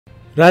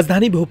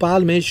राजधानी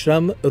भोपाल में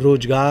श्रम,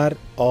 रोजगार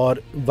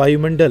और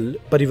वायुमंडल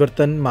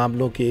परिवर्तन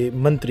मामलों के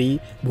मंत्री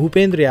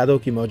भूपेंद्र यादव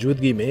की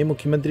मौजूदगी में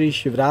मुख्यमंत्री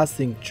शिवराज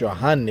सिंह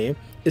चौहान ने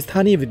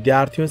स्थानीय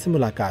विद्यार्थियों से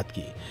मुलाकात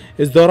की।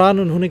 इस दौरान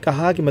उन्होंने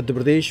कहा कि मध्य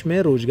प्रदेश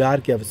में रोजगार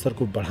के अवसर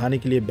को बढ़ाने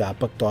के लिए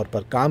व्यापक तौर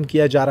पर काम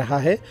किया जा रहा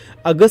है।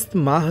 अगस्त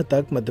माह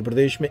तक मध्य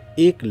प्रदेश में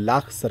 1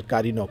 लाख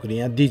सरकारी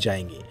नौकरियां दी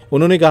जाएंगी।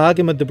 उन्होंने कहा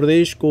कि मध्य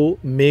प्रदेश को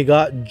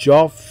मेगा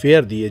जॉब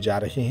फेयर दिए जा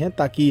रहे हैं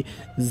ताकि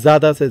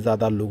ज्यादा से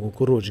ज्यादा लोगों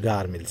को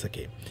रोजगार मिल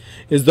सके।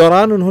 इस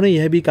दौरान उन्होंने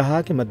यह भी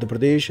कहा कि मध्य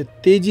प्रदेश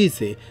तेजी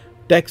से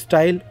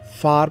टेक्सटाइल,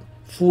 फार्म,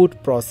 फूड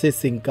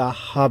प्रोसेसिंग का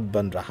हब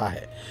बन रहा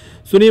है।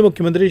 सुनिए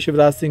मुख्यमंत्री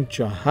शिवराज सिंह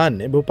चौहान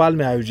ने भोपाल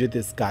में आयोजित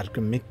इस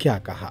कार्यक्रम में क्या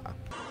कहा।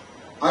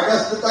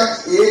 अगस्त तक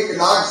 1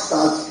 लाख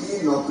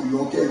शासकीय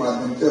नौकरियों के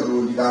माध्यम से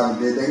रोजगार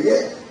दे देंगे।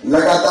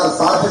 लगातार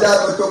 60,000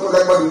 बच्चों को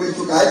लगभग मिल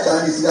चुका है,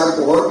 40,000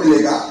 को और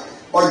मिलेगा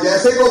और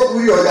जैसे वो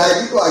पूरी हो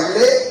जाएगी तो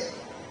अगले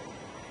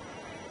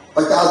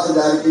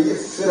 50,000 के लिए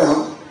फिर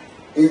हम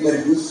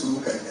इंटरव्यू शुरू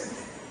कर देंगे।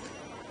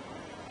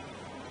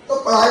 तो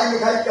पढ़ाई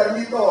लिखाई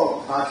करनी तो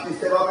शासकीय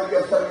सेवा में भी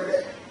अवसर मिले,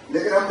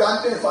 लेकिन हम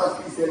जानते हैं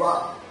शासकीय सेवा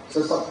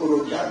से सबको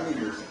रोजगार नहीं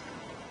मिल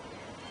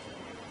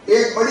सकता।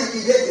 एक बड़ी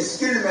चीज है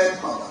स्किल्ड मैन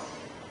पावर।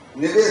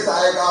 निवेश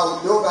आएगा,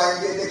 उद्योग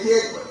आएंगे। देखिए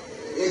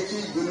एक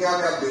चीज दुनिया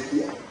में आप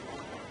देखिए,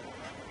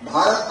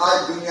 भारत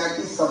आज दुनिया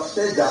की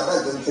सबसे ज्यादा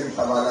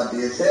जनसंख्या वाला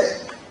देश है।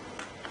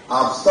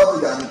 आप सब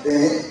जानते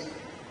हैं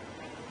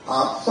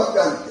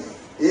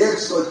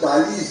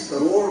 140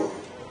 करोड़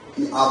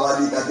की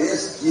आबादी का देश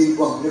चीन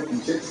को हमने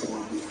पीछे छोड़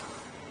दिया।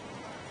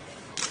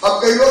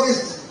 अब कई लोग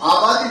इस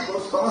आबादी को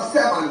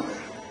समस्या मानते हैं,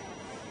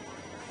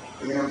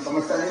 लेकिन हम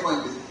समस्या नहीं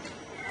मानते।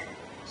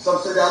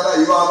 सबसे ज्यादा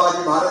युवा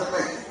आबादी भारत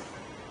में है।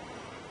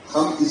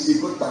 हम इसी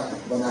को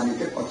ताकत बनाने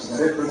के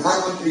पक्षधर हैं।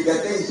 प्रधानमंत्री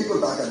कहते हैं इसी को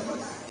ताकत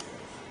बनाए।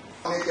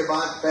 आने के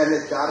बाद पहले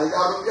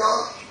 4,000 रुपया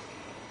और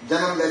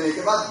जन्म लेने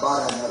के बाद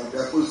 12,000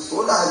 रुपया, कुल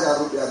 16,000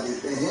 रुपया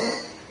देते हैं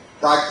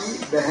ताकि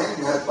बहन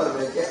घर पर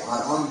रह के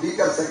आराम भी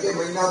कर सके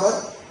महीना भर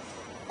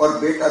और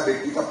बेटा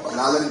बेटी का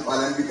लालन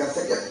पालन भी कर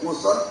सके,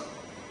 पोषण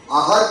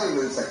आहार भी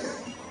मिल सके।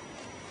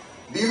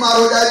 बीमार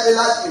हो जाए तो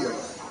इलाज की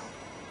व्यवस्था,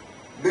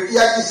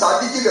 बिटिया की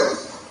शादी की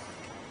व्यवस्था,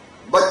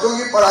 बच्चों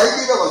की पढ़ाई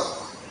की व्यवस्था,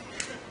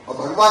 और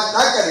भगवान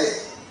ना करे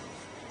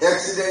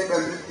एक्सीडेंट में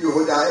मृत्यु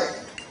हो जाए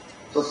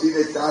तो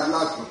सीधे 4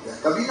 लाख रुपया।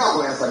 कभी ना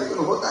हो ऐसा, लेकिन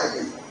होता है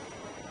कई बार।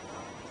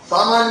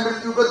 सामान्य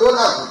मृत्यु को 2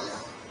 लाख रुपया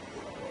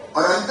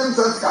और अंतिम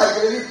संस्कार के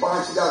लिए भी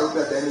 5,000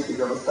 रुपया देने की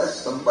व्यवस्था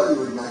संबल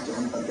योजना के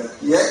अंतर्गत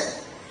की है।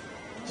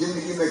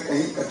 जिंदगी में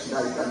कहीं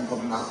कठिनाई का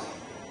अनुभव ना हो,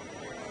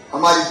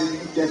 हमारी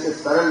जिंदगी कैसे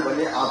सरल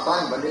बने,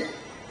 आसान बने,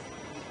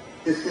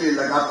 इसके लिए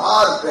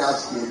लगातार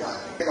प्रयास किए जा रहे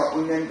हैं।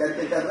 उन्नयन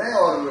करके कर रहे हैं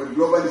और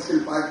ग्लोबल स्किल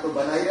पार्क तो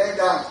बना ही रहे,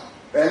 जहां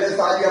पहले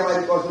साल ही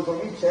हमारी कोशिश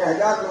होगी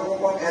 6,000 लोगों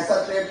को हम ऐसा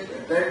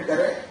ट्रेन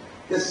करें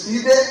कि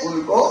सीधे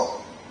उनको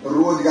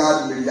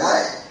रोजगार मिल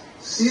जाए,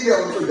 सीधे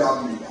उनको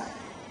जॉब मिल जाए।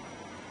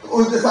 तो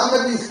उस दिशा में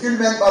भी स्किल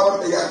मैन पावर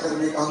तैयार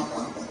करने का हम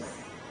काम कर रहे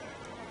हैं।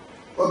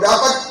 तो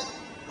व्यापक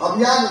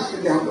अभियान उसके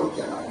लिए हम लोग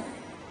चला रहे हैं,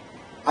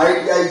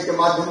 ITI के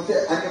माध्यम से,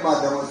 अन्य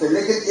माध्यमों से।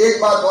 लेकिन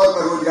एक बात और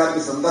मैं रोजगार के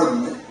संदर्भ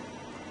में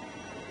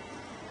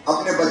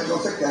अपने बच्चों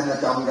से कहना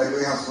चाहूंगा, जो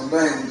यहां सुन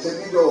रहे हैं उनसे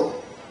भी, जो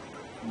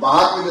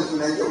बाहर में जो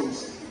सुनेंगे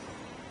उनसे भी।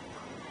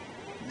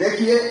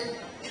 देखिए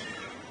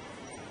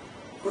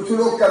कुछ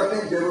लोग करते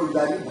हैं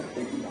बेरोजगारी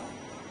भत्ते की बात,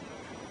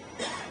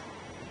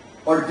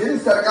 और जिन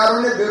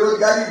सरकारों ने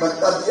बेरोजगारी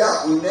भत्ता दिया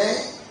उनने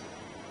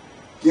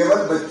केवल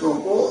बच्चों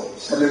को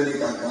छलने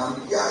का काम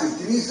किया।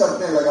 इतनी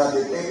शर्तें लगा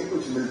देते हैं कि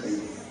कुछ मिलते ही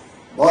नहीं,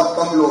 बहुत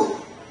कम लोग।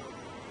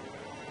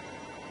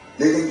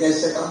 लेकिन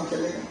कैसे काम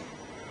चलेगा?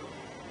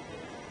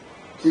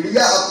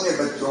 चिड़िया अपने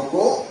बच्चों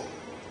को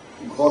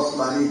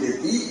घोंसला नहीं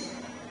देती,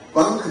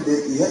 पंख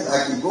देती है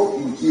ताकि वो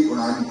ऊंची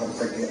उड़ान भर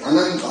सके,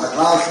 अनंत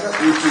आकाश में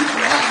ऊंची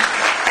उड़ान।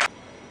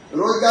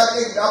 रोजगार के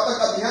एक व्यापक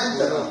अभियान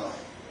चल रहा है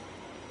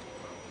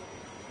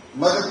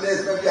मध्य प्रदेश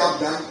में भी। आप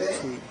जानते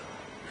हैं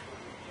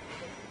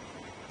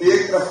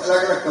एक तरफ अलग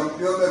अलग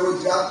कंपनियों में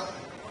रोजगार,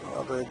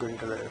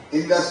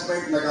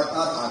 इन्वेस्टमेंट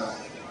लगातार आ रहा है।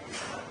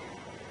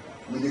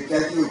 मुझे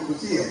कहती हुई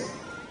खुशी है,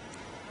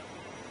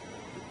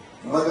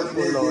 मध्य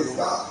प्रदेश देश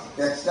का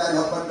टेक्सटाइल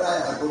हब बन रहा है,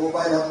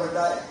 ऑटोमोबाइल हब बन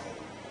रहा है,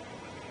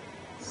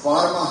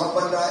 फार्मा हब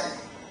बन रहा है,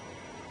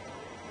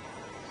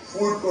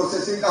 फूड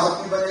प्रोसेसिंग का हब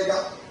भी बनेगा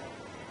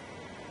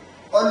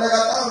और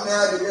लगातार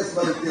नया निवेश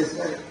मध्य प्रदेश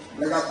में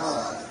लगातार आ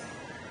रहा है।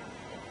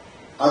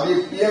 अभी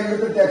PM में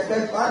तो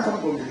टेक्सटाइल पार्क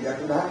हमको मिल गया,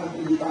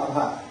 प्रधानमंत्री जी का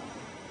आभार।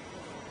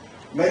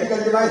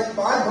 मेडिकल डिवाइस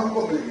पार्क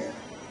हमको मिल गया।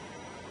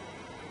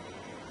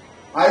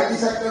 IT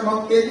सेक्टर में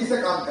हम तेजी से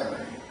काम कर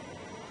रहे हैं।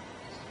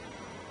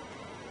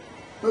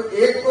 तो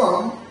एक तो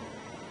हम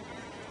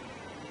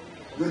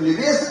जो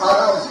निवेश आ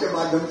रहा है उसके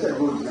माध्यम से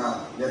रोजगार,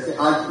 जैसे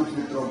आज कुछ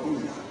मित्रों को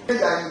मिला,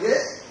 जाएंगे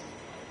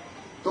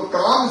तो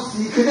काम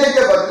सीखने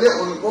के बदले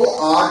उनको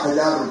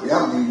 8,000 रुपया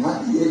महीना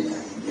दिए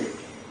जाएंगे।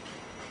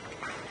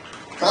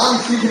 काम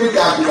सीखने के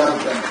 8,000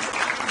 रुपया,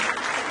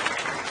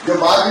 जो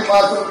 12वीं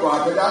पास हो उनको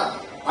 8,000,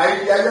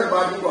 ITI और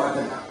 12वीं को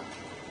 8,000,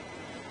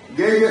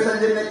 ग्रेजुएशन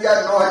जिनने किया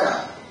 9,000,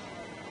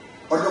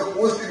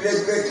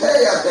 ग्रेजुएट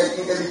है या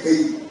टेक्निकली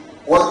कहीं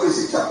और कोई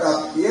शिक्षा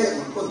प्राप्त की है,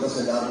 उनको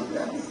 10,000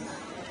 रुपया मिलता है।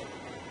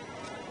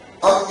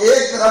 अब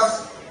एक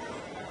तरफ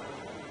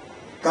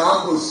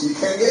काम को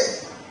सीखेंगे,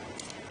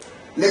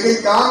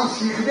 लेकिन काम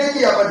सीखने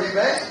की अवधि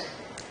में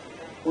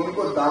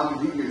उनको दाम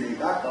भी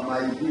मिलेगा,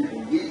 कमाई भी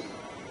होगी,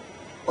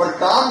 और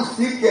काम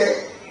सीख के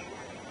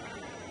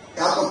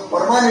या तो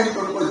परमानेंट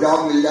उनको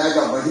जॉब मिल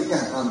जाएगा, वही का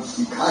काम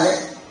सीखा है,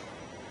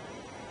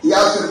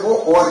 या फिर वो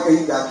और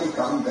कहीं जाके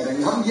काम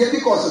करेंगे। हम ये भी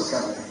कोशिश कर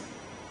रहे हैं।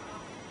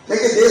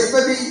 लेकिन देश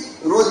में भी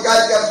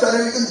रोजगार के अवसर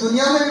है, लेकिन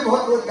दुनिया में भी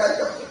बहुत रोजगार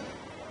के अवसर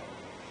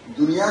है।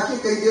 दुनिया के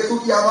कई देशों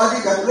की आबादी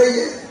घट रही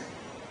है,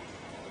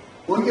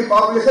 उनकी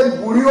पॉपुलेशन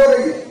बूढ़ी हो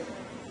रही है,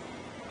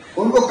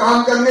 उनको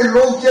काम करने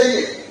लोग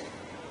चाहिए।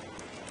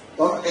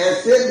 तो हम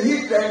ऐसे भी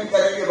ट्रेन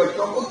करेंगे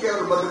बच्चों को,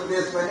 केवल मध्य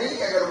प्रदेश में नहीं,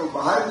 अगर वो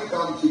बाहर भी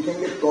काम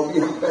सीखेंगे तो भी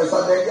हम पैसा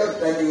देंगे, और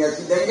ट्रेनिंग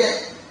ऐसी देंगे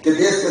कि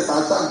देश के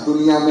साथ साथ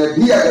दुनिया में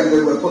भी अगर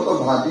जरूरत हो तो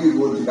भावी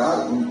रोजगार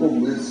उनको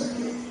मिल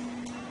सके।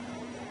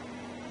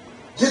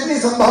 जितनी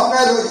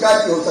संभावनाएं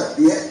रोजगार की हो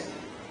सकती है,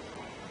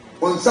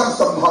 उन सब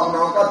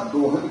संभावनाओं का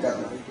दोहन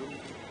करना है।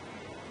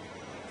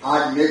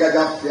 आज मेगा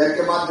जॉब फेयर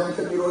के माध्यम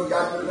से भी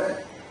रोजगार मिल रहा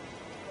है।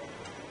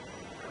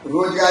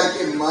 रोजगार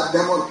के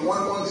माध्यम और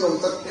कौन कौन से हो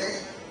सकते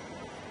हैं?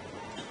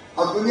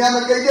 अब दुनिया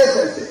में कई देश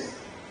ऐसे हैं।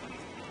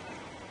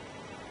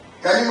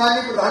 कल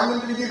माननीय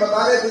प्रधानमंत्री जी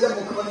बता रहे थे जब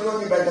मुख्यमंत्रियों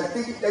की बैठक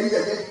थी कि कई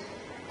जगह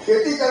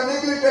खेती करने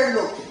के लिए ट्रेंड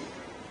लोग थे,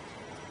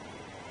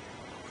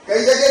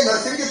 कई जगह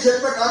नर्सिंग के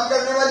क्षेत्र में काम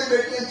करने वाली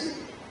बेटियां थी।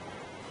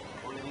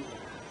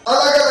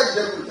 अलग अलग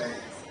जरूरत है,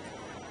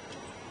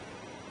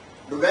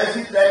 तो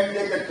वैसी ट्रेंड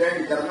लेकर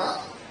ट्रेंड करना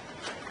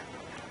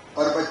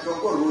और बच्चों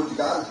को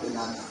रोजगार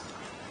दिलाना,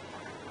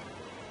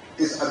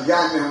 इस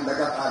अभियान में हम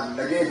लगातार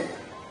लगे हैं।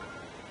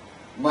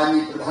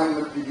 माननीय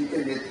प्रधानमंत्री जी के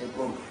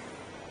नेतृत्व में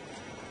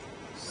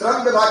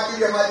श्रम विभाग की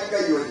भी हमारी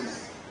कई योजना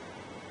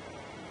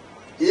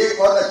है। एक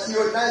बहुत अच्छी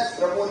योजना है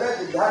श्रमोदय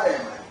विद्यालय।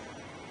 हमारे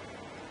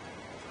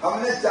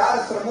हमने 4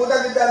 श्रमोदय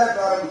विद्यालय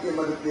प्रारंभ किए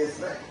मध्य प्रदेश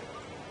में।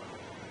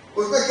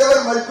 उसमें केवल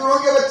मजदूरों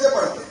के बच्चे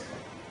पढ़ते हैं,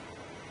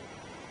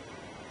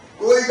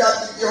 कोई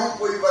जाति के हों,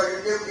 कोई वर्ग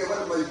के, केवल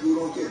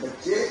मजदूरों के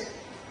बच्चे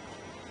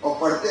और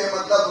पढ़ते हैं।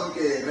 मतलब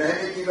उनके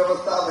रहने की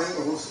व्यवस्था, वहीं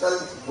हॉस्टल,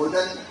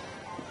 भोजन,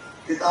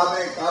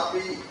 किताबें,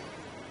 कापी,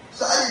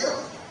 सारी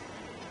व्यवस्था,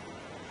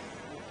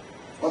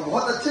 और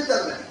बहुत अच्छे चल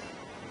रहे हैं,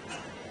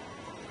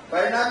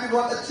 परिणाम भी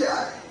बहुत अच्छे आ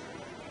रहे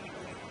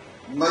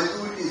हैं।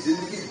 मजदूर की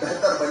जिंदगी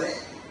बेहतर बने,